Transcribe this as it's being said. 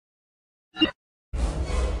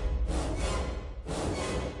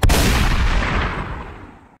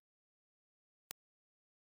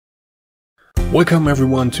Welcome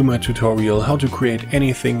everyone to my tutorial how to create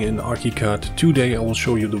anything in ArchiCAD. Today I will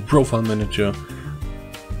show you the profile manager.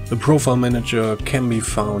 The profile manager can be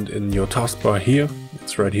found in your taskbar here.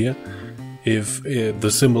 It's right here. If the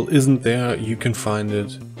symbol isn't there, you can find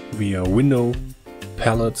it via window,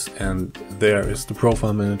 palettes, and there is the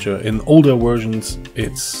profile manager. In older versions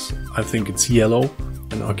I think it's yellow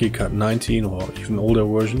in ArchiCAD 19 or even older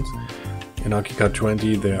versions. In ArchiCAD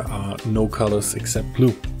 20 there are no colors except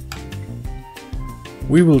blue.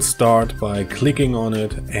 We will start by clicking on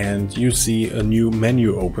it and you see a new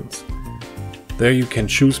menu opens. There you can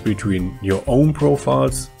choose between your own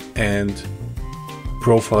profiles and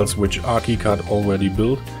profiles which ArchiCAD already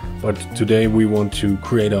built, but today we want to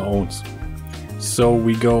create our own. So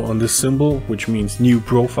we go on this symbol, which means new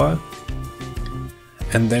profile,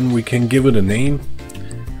 and then we can give it a name.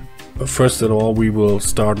 First of all, we will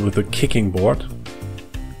start with a kicking board,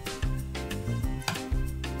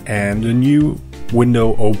 and a new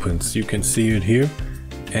window opens. You can see it here,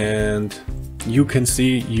 and you can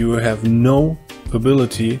see you have no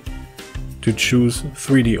ability to choose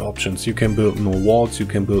 3D options. You can build no walls, you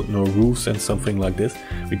can build no roofs and something like this,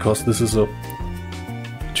 because this is a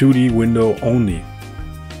 2D window only.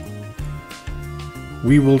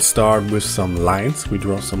 We will start with some lines. We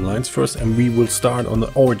draw some lines first, and we will start on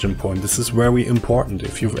the origin point. This is very important.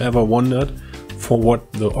 If you've ever wondered for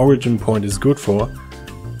what the origin point is good for,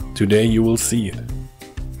 today you will see it.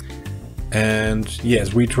 And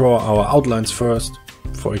yes, we draw our outlines first.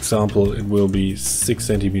 For example, it will be 6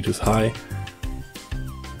 centimeters high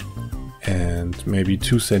and maybe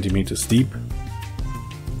 2 centimeters deep.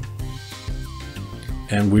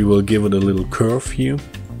 And we will give it a little curve here.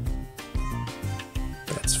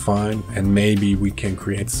 That's fine. And maybe we can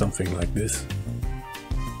create something like this.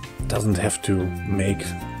 Doesn't have to make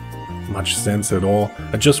much sense at all.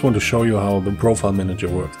 I just want to show you how the profile manager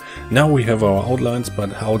works. Now we have our outlines,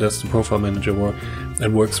 but how does the profile manager work?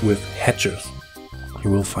 It works with hatches. You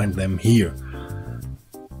will find them here.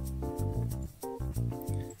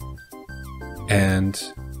 And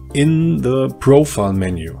in the profile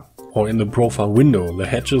menu or in the profile window, the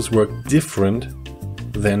hatches work different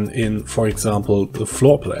than in, for example, the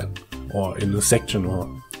floor plan or in the section or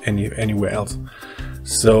anywhere else.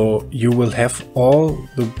 So you will have all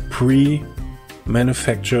the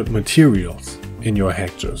pre-manufactured materials in your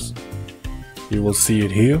hatches. You will see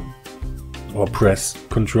it here, or press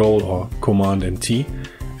Ctrl or Command and T,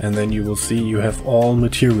 and then you will see you have all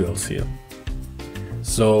materials here.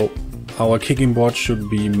 So our kicking board should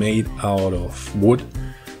be made out of wood,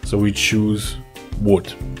 so we choose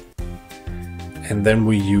wood. And then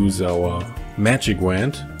we use our magic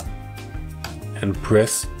wand and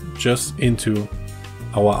press just into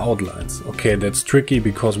our outlines. Okay, that's tricky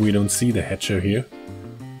because we don't see the hatcher here,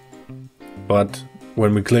 but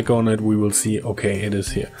when we click on it we will see, okay, it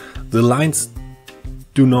is here. The lines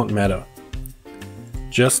do not matter,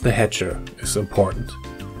 just the hatcher is important.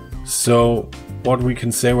 So what we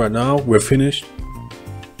can say right now, we're finished.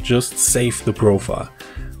 Just save the profile.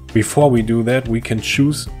 Before we do that, we can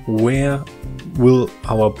choose where will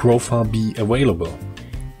our profile be available,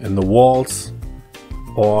 in the walls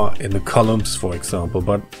or in the columns, for example,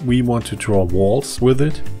 but we want to draw walls with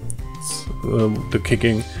it. The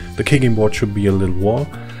kicking board should be a little wall,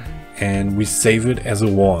 and we save it as a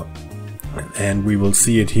wall, and we will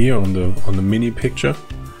see it here on the mini picture,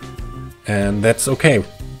 and that's okay.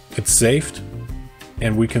 It's saved,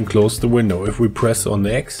 and we can close the window. If we press on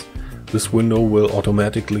the X, this window will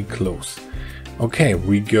automatically close. Okay,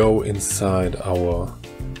 we go inside our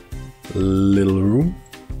little room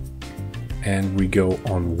and we go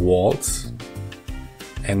on walls,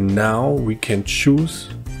 and now we can choose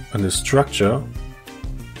on the structure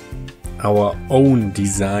our own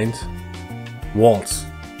designed walls,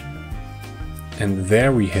 and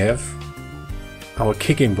there we have our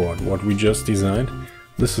kicking board, what we just designed.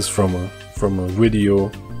 This is from a video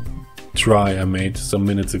try I made some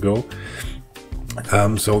minutes ago.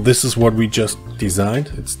 So this is what we just designed.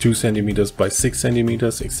 It's 2 centimeters by 6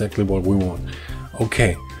 centimeters, exactly what we want.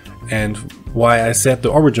 Okay, and why I said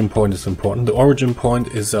the origin point is important. The origin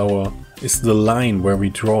point is the line where we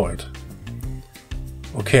draw it.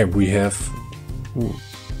 Okay, we have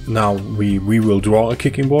now we will draw a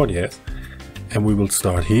kicking board, yes, and we will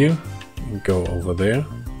start here and go over there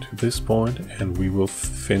to this point, and we will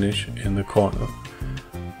finish in the corner.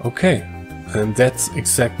 Okay, and that's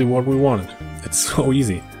exactly what we wanted. It's so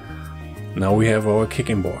easy. Now we have our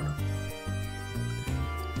kicking board,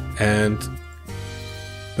 and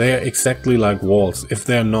they are exactly like walls. If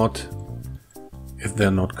they're not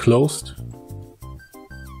closed,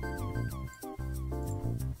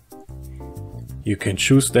 You can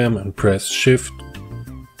choose them and press Shift,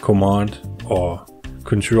 Command or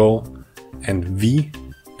Control and V,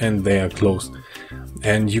 and they are closed.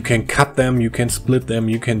 And you can cut them, you can split them,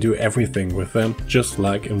 you can do everything with them, just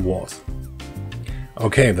like in walls.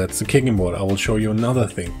 Okay, that's the kicking board. I will show you another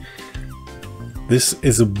thing. This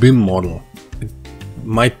is a BIM model. It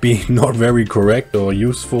might be not very correct or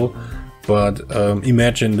useful, but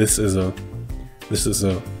imagine this is a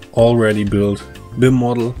already built BIM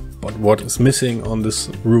model, but what is missing on this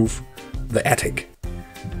roof? The attic.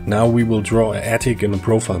 Now we will draw an attic in the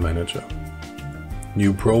profile manager.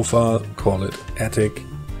 New profile, call it attic.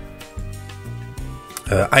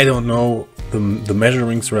 I don't know the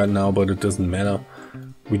measurings right now, but it doesn't matter.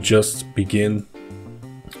 We just begin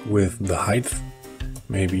with the height,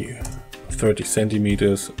 maybe 30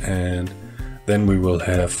 centimeters, and then we will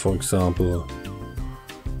have, for example,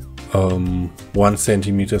 1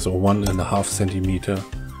 centimeter or 1.5 centimeter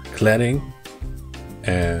cladding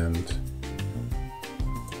and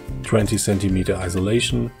 20 centimeter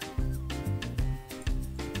isolation.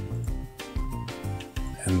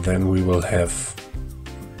 And then we will have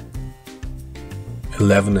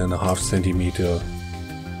 11.5 centimeter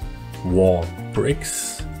wall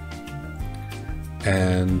bricks,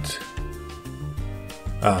 and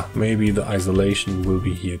maybe the isolation will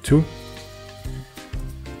be here too.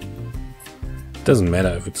 Doesn't matter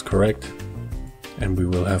if it's correct. And we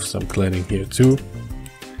will have some cladding here too.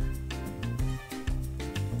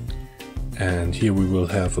 And here we will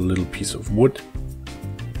have a little piece of wood.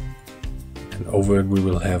 And over it we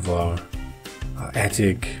will have our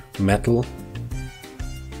attic metal.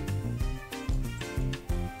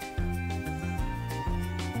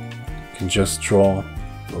 You can just draw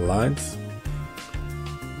the lines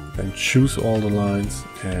and choose all the lines,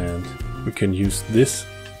 and we can use this.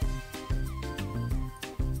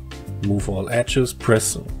 Move all edges,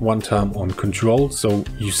 press one time on Control so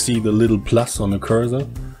you see the little plus on the cursor,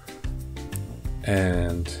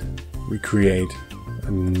 and we create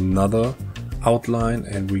another outline,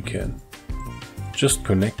 and we can just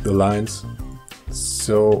connect the lines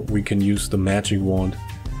so we can use the magic wand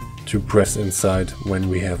to press inside when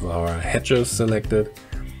we have our hedges selected.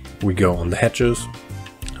 We go on the hedges.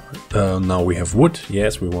 Now we have wood.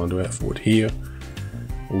 Yes, we want to have wood here.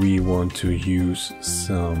 We want to use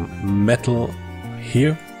some metal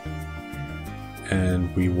here,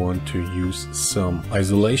 and we want to use some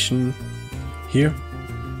isolation here,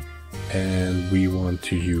 and we want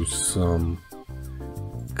to use some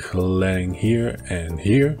cladding here and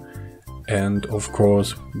here, and of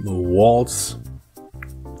course the walls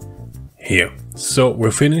here. So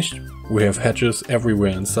we're finished. We have hedges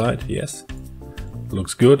everywhere inside. Yes,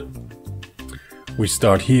 looks good. We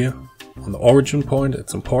start here on the origin point,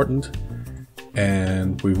 it's important,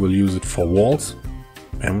 and we will use it for walls,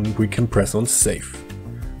 and we can press on save.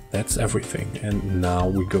 That's everything. And now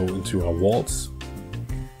we go into our walls,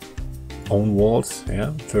 own walls,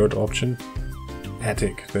 yeah, third option,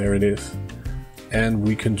 attic, there it is, and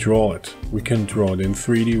we can draw it. We can draw it in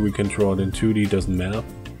 3D, we can draw it in 2D, doesn't matter.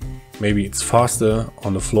 Maybe it's faster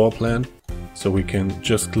on the floor plan, so we can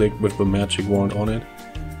just click with the magic wand on it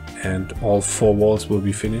and all 4 walls will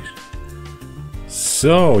be finished.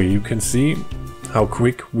 So you can see how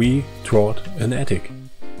quick we drawed an attic.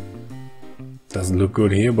 Doesn't look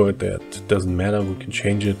good here, but that doesn't matter. We can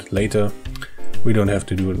change it later. We don't have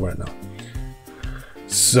to do it right now.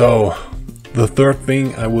 So the third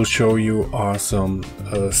thing I will show you are some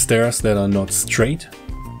stairs that are not straight.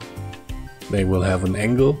 They will have an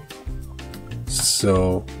angle.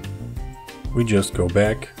 So we just go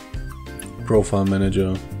back, Profile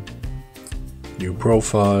Manager, New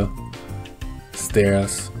Profile,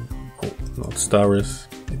 Stairs, oh, not stars,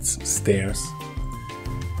 it's stairs.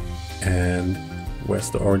 And where's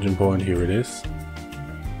the origin point? Here it is.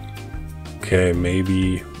 Okay,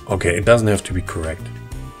 maybe, okay, it doesn't have to be correct.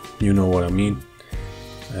 You know what I mean.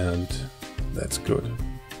 And that's good.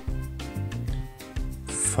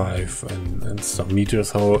 5 and some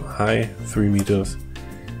meters high, 3 meters.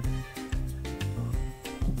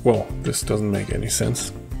 Whoa, this doesn't make any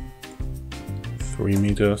sense. 3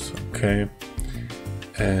 meters, okay.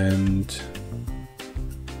 And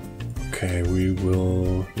okay, we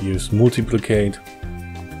will use multiplicate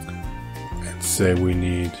and say we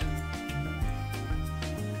need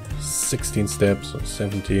 16 steps or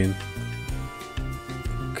 17.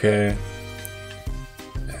 Okay,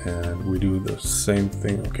 and we do the same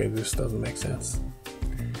thing. Okay, this doesn't make sense.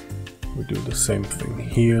 We do the same thing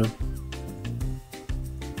here.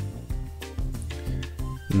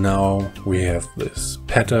 Now we have this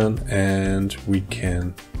pattern and we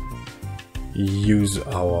can use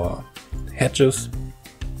our hedges,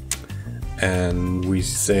 and we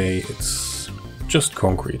say it's just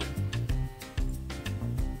concrete.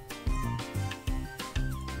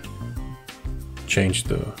 Change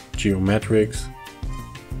the geometrics.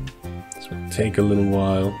 This will take a little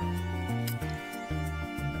while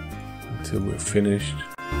until we're finished.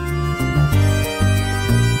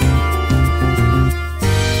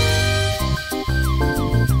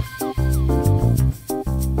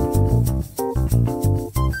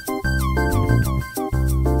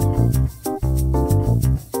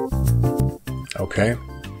 Okay,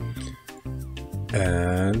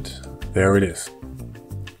 and there it is.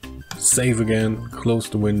 Save again, close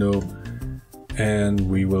the window, and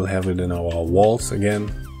we will have it in our walls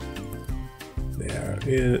again. There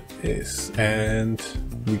it is, and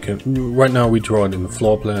we can, right now we draw it in the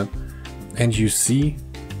floor plan, and you see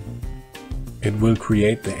it will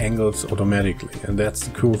create the angles automatically, and that's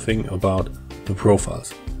the cool thing about the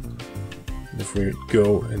profiles. If we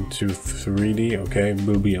go into 3D, okay,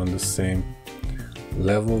 we'll be on the same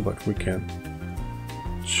level, but we can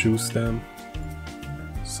choose them,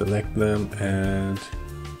 select them and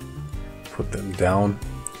put them down,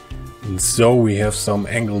 and so we have some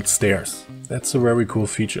angled stairs. That's a very cool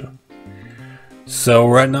feature. So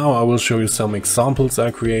right now I will show you some examples I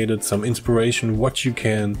created, some inspiration what you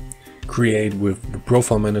can create with the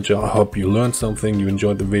profile manager. I hope you learned something, you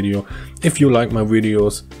enjoyed the video. If you like my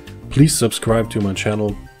videos, please subscribe to my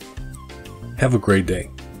channel. Have a great day.